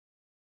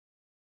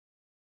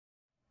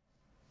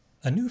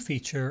A new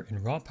feature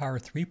in Raw Power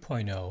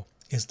 3.0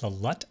 is the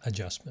LUT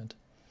adjustment.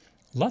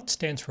 LUT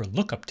stands for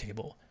lookup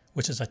table,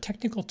 which is a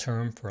technical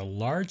term for a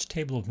large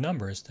table of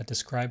numbers that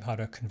describe how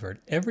to convert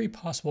every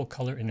possible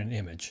color in an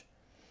image.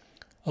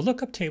 A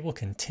lookup table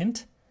can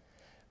tint,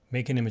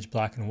 make an image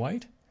black and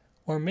white,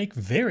 or make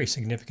very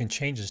significant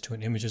changes to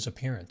an image's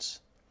appearance.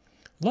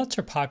 LUTs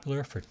are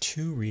popular for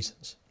two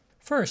reasons.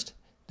 First,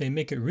 they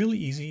make it really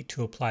easy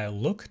to apply a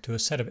look to a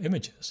set of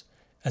images,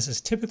 as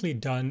is typically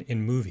done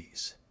in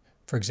movies,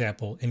 for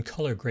example, in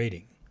color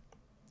grading.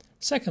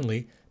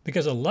 Secondly,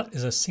 because a LUT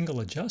is a single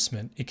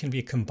adjustment, it can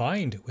be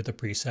combined with a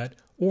preset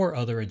or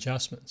other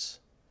adjustments.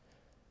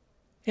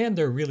 And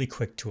they're really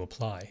quick to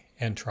apply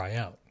and try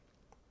out.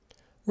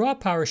 Raw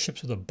Power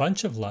ships with a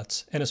bunch of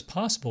LUTs and it's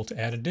possible to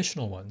add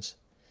additional ones.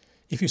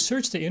 If you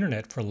search the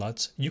internet for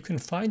LUTs, you can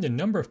find a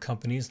number of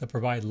companies that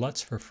provide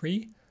LUTs for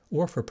free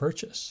or for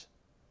purchase.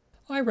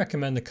 I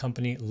recommend the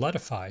company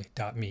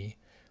Lutify.me,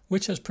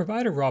 which has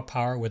provided Raw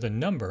Power with a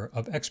number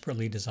of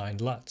expertly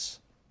designed LUTs.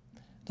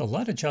 The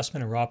LUT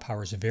adjustment in Raw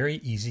Power is very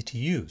easy to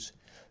use.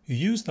 You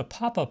use the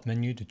pop-up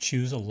menu to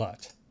choose a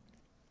LUT.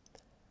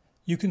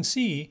 You can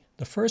see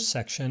the first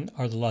section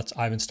are the LUTs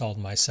I've installed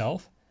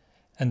myself,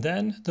 and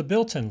then the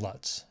built-in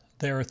LUTs.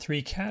 There are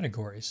three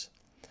categories: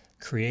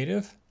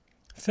 creative,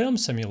 film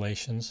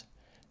simulations,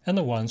 and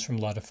the ones from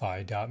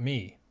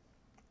Lutify.me.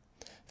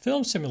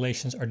 Film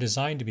simulations are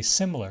designed to be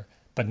similar,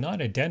 but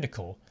not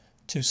identical,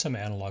 to some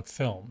analog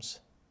films.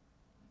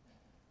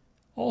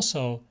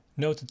 Also,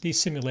 note that these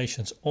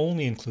simulations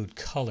only include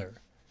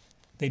color.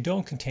 They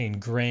don't contain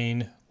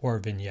grain or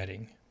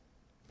vignetting.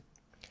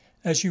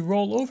 As you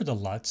roll over the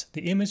LUTs,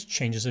 the image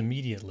changes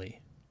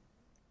immediately.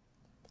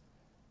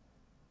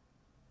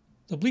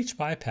 The bleach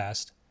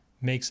bypass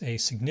makes a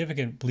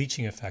significant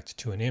bleaching effect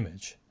to an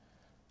image.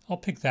 I'll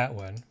pick that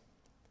one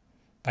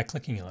by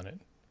clicking on it.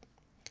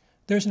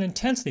 There's an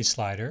intensity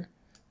slider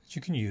that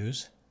you can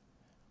use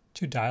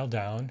to dial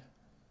down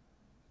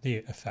the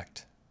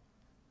effect.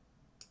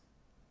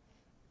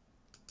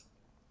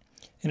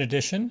 In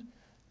addition,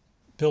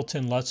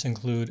 built-in LUTs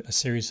include a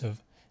series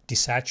of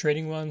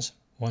desaturating ones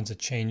that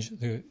change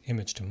the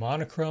image to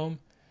monochrome,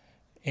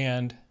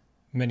 and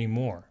many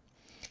more.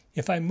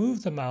 If I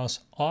move the mouse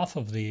off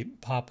of the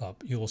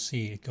pop-up, you will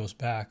see it goes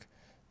back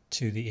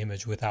to the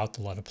image without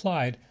the LUT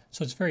applied,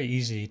 so it's very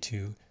easy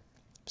to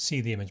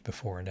see the image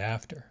before and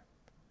after.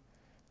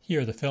 Here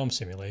are the film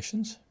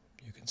simulations.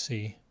 You can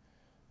see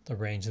the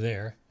range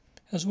there,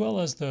 as well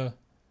as the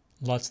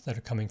LUTs that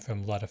are coming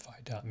from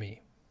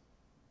Lutify.me.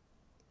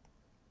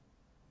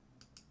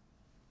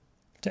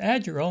 To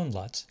add your own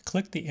LUTs,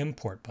 click the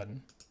Import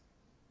button.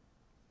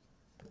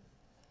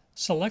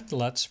 Select the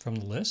LUTs from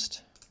the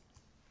list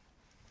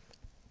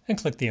and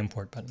click the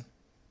Import button.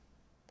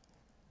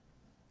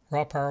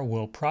 Raw Power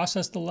will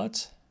process the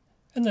LUTs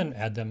and then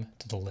add them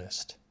to the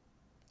list,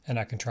 and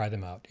I can try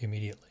them out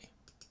immediately.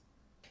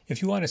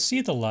 If you want to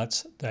see the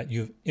LUTs that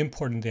you've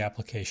imported into the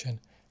application,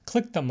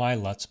 click the My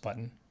LUTs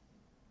button.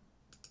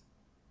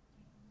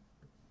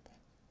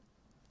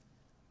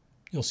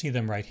 You'll see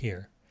them right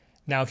here.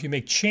 Now, if you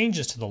make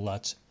changes to the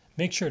LUTs,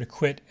 make sure to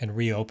quit and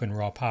reopen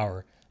Raw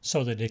Power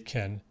so that it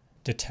can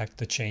detect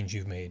the change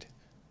you've made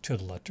to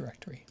the LUT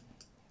directory.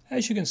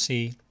 As you can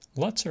see,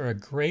 LUTs are a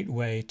great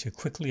way to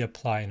quickly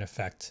apply an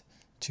effect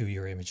to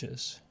your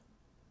images.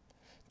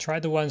 Try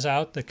the ones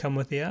out that come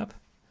with the app,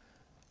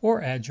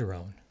 or add your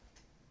own.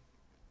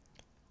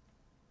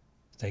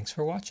 Thanks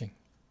for watching.